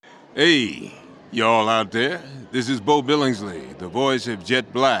Hey, y'all out there. This is Bo Billingsley, the voice of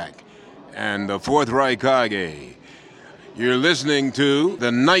Jet Black and the Fourth Reich Kage. You're listening to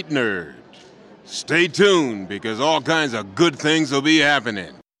The Night Nerd. Stay tuned because all kinds of good things will be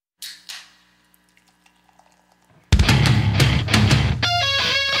happening.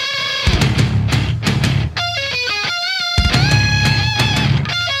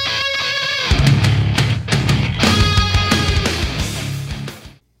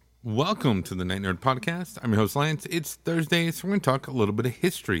 Welcome to the Night Nerd Podcast. I'm your host, Lance. It's Thursday, so we're going to talk a little bit of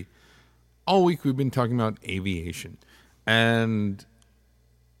history. All week we've been talking about aviation, and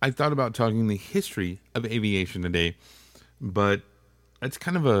I thought about talking the history of aviation today, but it's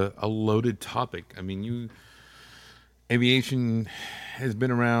kind of a loaded topic. I mean, aviation has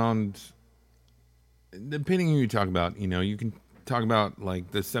been around, depending on who you talk about. You know, you can talk about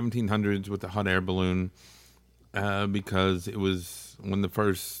like the 1700s with the hot air balloon, because it was one of the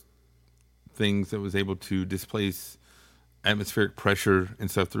first things that was able to displace atmospheric pressure and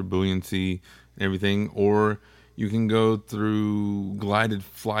stuff through buoyancy and everything. Or you can go through glided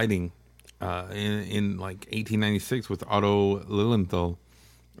flighting in like 1896 with Otto Lilienthal,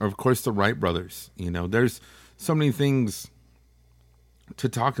 or of course the Wright brothers. You know, there's so many things to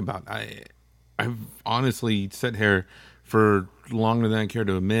talk about. I've honestly sat here for longer than I care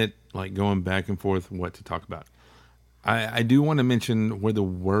to admit, like going back and forth what to talk about. I do want to mention where the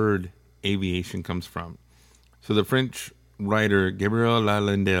word aviation comes from. So the French writer Gabriel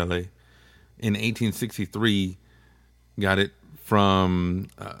Lalande in 1863 got it from,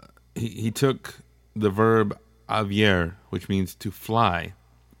 he took the verb avier, which means to fly,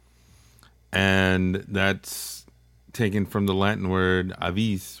 and that's taken from the Latin word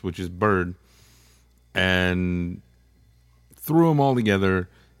avis, which is bird, and threw them all together,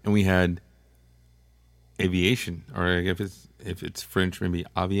 and we had aviation, or if it's French, maybe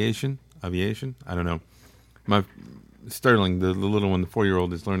aviation. I don't know. My Sterling, the little one, the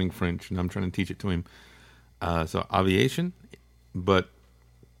 4-year-old, is learning French, and I'm trying to teach it to him. So aviation, but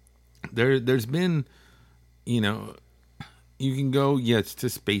there's been, you know, you can go, yes, to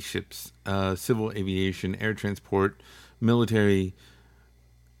spaceships, civil aviation, air transport, military.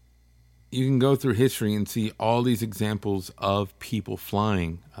 You can go through history and see all these examples of people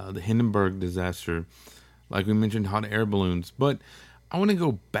flying. The Hindenburg disaster, like we mentioned, hot air balloons. But I want to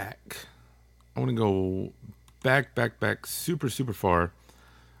go back. I want to go back, super far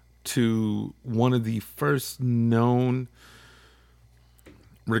to one of the first known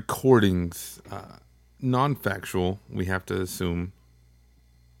recordings, non-factual, we have to assume.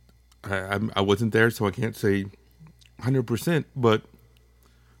 I wasn't there, so I can't say 100%, but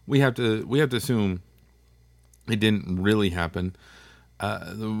we have to assume it didn't really happen.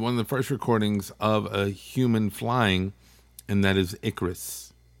 One of the first recordings of a human flying, and that is Icarus,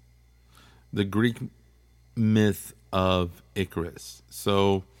 the Greek myth of Icarus.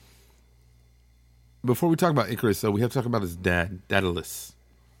 So before we talk about Icarus, though, we have to talk about his dad, Daedalus,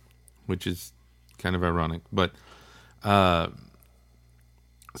 which is kind of ironic. But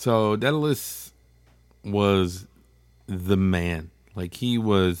so Daedalus was the man. Like, he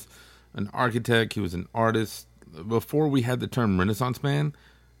was an architect, he was an artist. Before we had the term Renaissance man,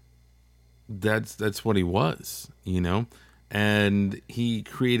 that's what he was, you know? And he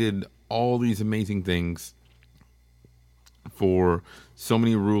created all these amazing things for so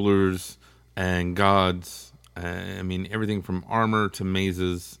many rulers and gods. I mean, everything from armor to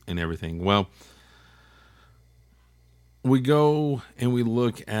mazes and everything. Well, we go and we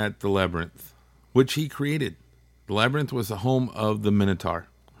look at the labyrinth, which he created. The labyrinth was the home of the Minotaur.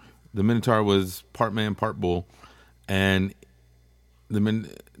 The Minotaur was part man, part bull, and the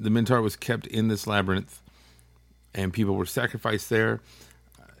Minotaur was kept in this labyrinth, and people were sacrificed there.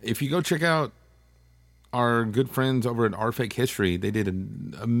 If you go check out our good friends over at Our Fake History, they did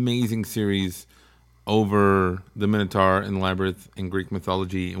an amazing series over the Minotaur and the labyrinth in Greek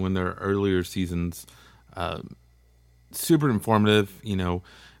mythology and one of their earlier seasons. Super informative. You know,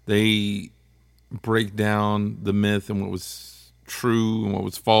 they break down the myth and what was true and what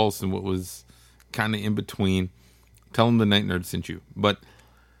was false and what was kind of in between. Tell them the Night Nerd sent you. But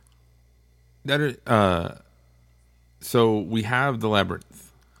that so we have the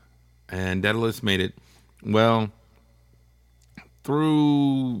labyrinth, and Daedalus made it. Well,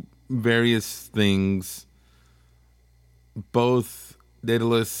 through various things, both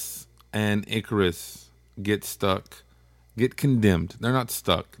Daedalus and Icarus get condemned. They're not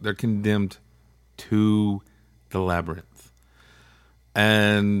stuck. They're condemned to the labyrinth.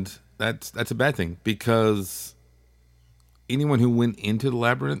 And that's a bad thing, because anyone who went into the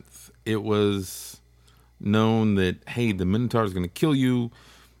labyrinth, it was known that, hey, the Minotaur is going to kill you.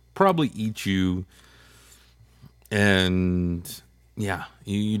 probably eat you, and yeah,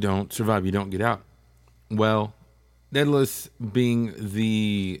 you don't survive. You don't get out. Well, Daedalus, being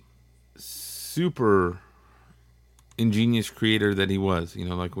the super ingenious creator that he was,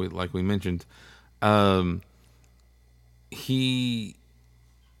 like we mentioned, um, he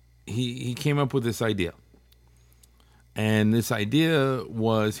he came up with this idea, and this idea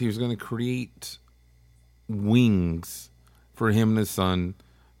was he was going to create wings for him and his son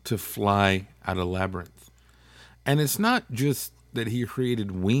to fly out of Labyrinth. And it's not just that he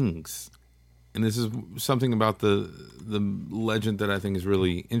created wings. And this is something about the legend that I think is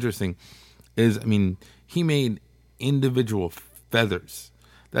really interesting. He made individual feathers.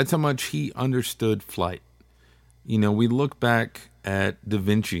 That's how much he understood flight. We look back at Da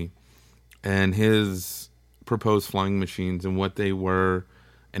Vinci and his proposed flying machines and what they were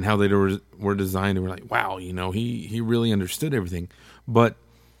and how they were designed. And we're like, wow, he really understood everything. But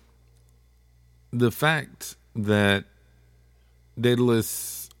the fact that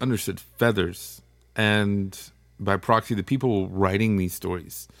Daedalus understood feathers, and by proxy, the people writing these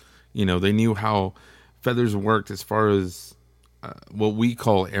stories, they knew how feathers worked as far as what we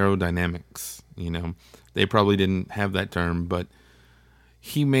call aerodynamics. They probably didn't have that term, but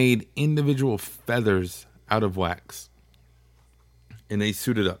he made individual feathers out of wax, and they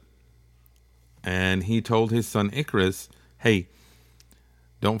suited up. And he told his son Icarus, hey,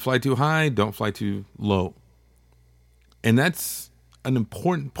 don't fly too high, don't fly too low. And that's an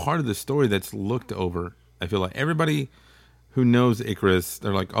important part of the story that's looked over. I feel like everybody who knows Icarus,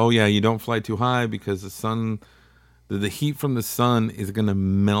 they're like, oh yeah, you don't fly too high because the heat from the sun is going to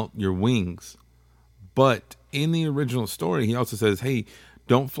melt your wings. But in the original story, he also says, hey,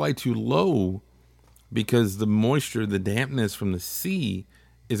 don't fly too low because the moisture, the dampness from the sea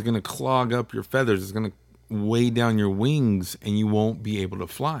is going to clog up your feathers. It's going to weigh down your wings and you won't be able to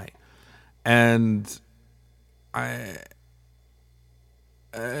fly. And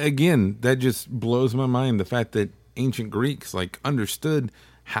again, that just blows my mind. The fact that ancient Greeks understood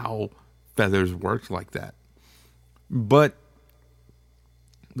how feathers worked like that. But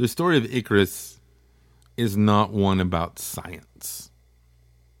the story of Icarus is not one about science,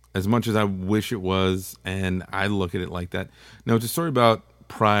 as much as I wish it was, and I look at it like that. No, it's a story about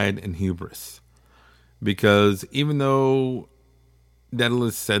pride and hubris. Because even though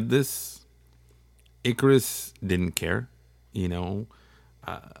Daedalus said this, Icarus didn't care.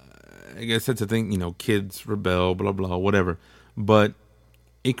 I guess that's the thing, kids rebel, blah, blah, whatever. But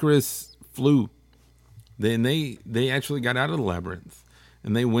Icarus flew. Then they actually got out of the labyrinth.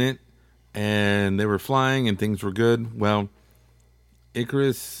 And they went, and they were flying, and things were good. Well,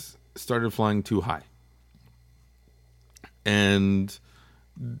 Icarus started flying too high. And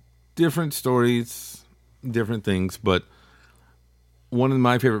different stories, different things, but one of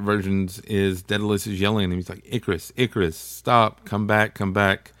my favorite versions is Daedalus is yelling at him. He's like, Icarus, Icarus, stop, come back, come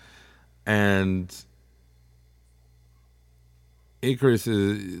back. And Icarus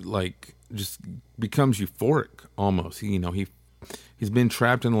is just becomes euphoric almost. He's been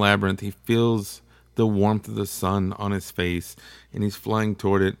trapped in a labyrinth. He feels the warmth of the sun on his face, and he's flying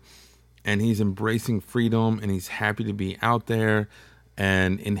toward it, and he's embracing freedom, and he's happy to be out there.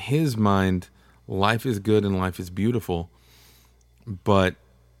 And in his mind, life is good and life is beautiful. But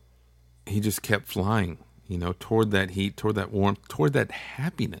he just kept flying, toward that heat, toward that warmth, toward that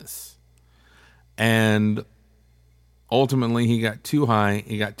happiness. And ultimately, he got too high,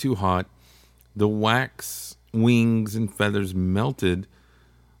 he got too hot. The wax, wings, and feathers melted,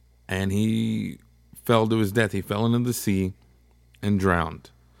 and he fell to his death. He fell into the sea and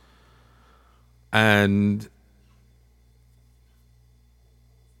drowned. And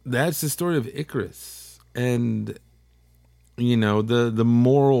that's the story of Icarus. And the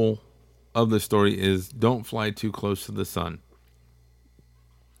moral of the story is don't fly too close to the sun.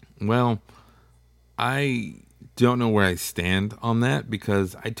 Well, I don't know where I stand on that,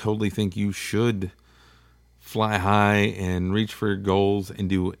 because I totally think you should fly high and reach for your goals and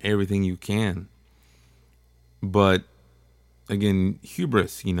do everything you can. But again,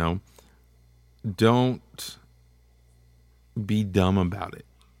 hubris, don't be dumb about it,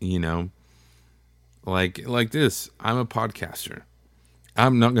 Like this, I'm a podcaster.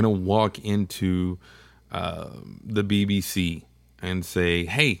 I'm not going to walk into the BBC and say,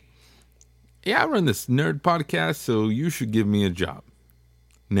 hey, yeah, I run this nerd podcast, so you should give me a job.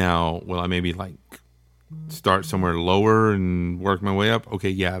 Now, will I maybe start somewhere lower and work my way up? Okay,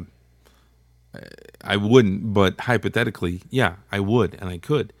 yeah, I wouldn't, but hypothetically, yeah, I would and I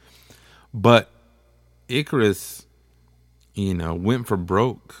could. But Icarus, went for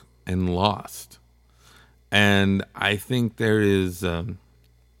broke and lost. And I think there is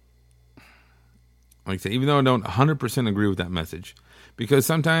Like I say, even though I don't 100% agree with that message, because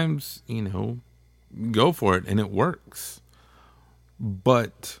sometimes, go for it and it works.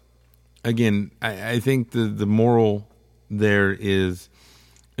 But again, I think the moral there is,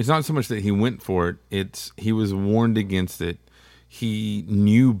 it's not so much that he went for it, it's he was warned against it. He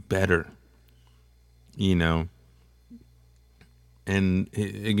knew better, and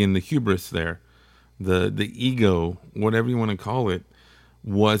again, the hubris there, the ego, whatever you want to call it,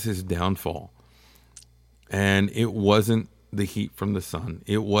 was his downfall. And it wasn't the heat from the sun.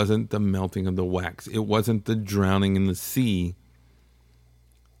 It wasn't the melting of the wax. It wasn't the drowning in the sea.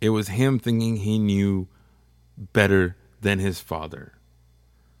 It was him thinking he knew better than his father.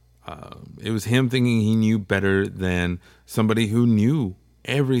 It was him thinking he knew better than somebody who knew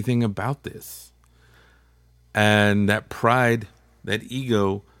everything about this. And that pride, that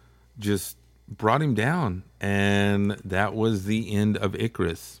ego, just brought him down. And that was the end of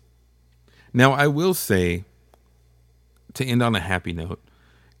Icarus. Now, I will say, to end on a happy note,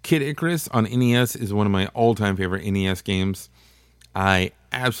 Kid Icarus on NES is one of my all-time favorite NES games. I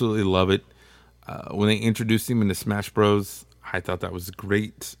absolutely love it. When they introduced him into Smash Bros., I thought that was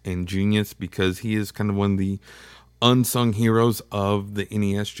great and genius because he is kind of one of the unsung heroes of the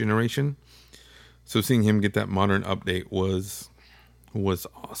NES generation. So seeing him get that modern update was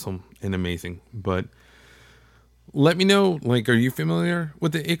awesome and amazing. But let me know, are you familiar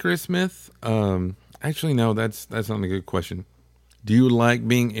with the Icarus myth? Actually, no, that's not a good question. Do you like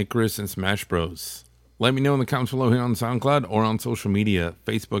being Icarus in Smash Bros? Let me know in the comments below here on SoundCloud or on social media,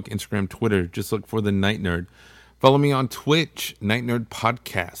 Facebook, Instagram, Twitter. Just look for The Night Nerd. Follow me on Twitch, Night Nerd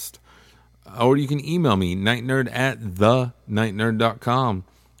Podcast. Or you can email me, nightnerd@thenightnerd.com.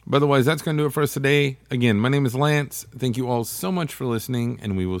 But otherwise, that's going to do it for us today. Again, my name is Lance. Thank you all so much for listening,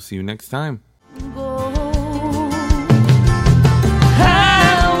 and we will see you next time.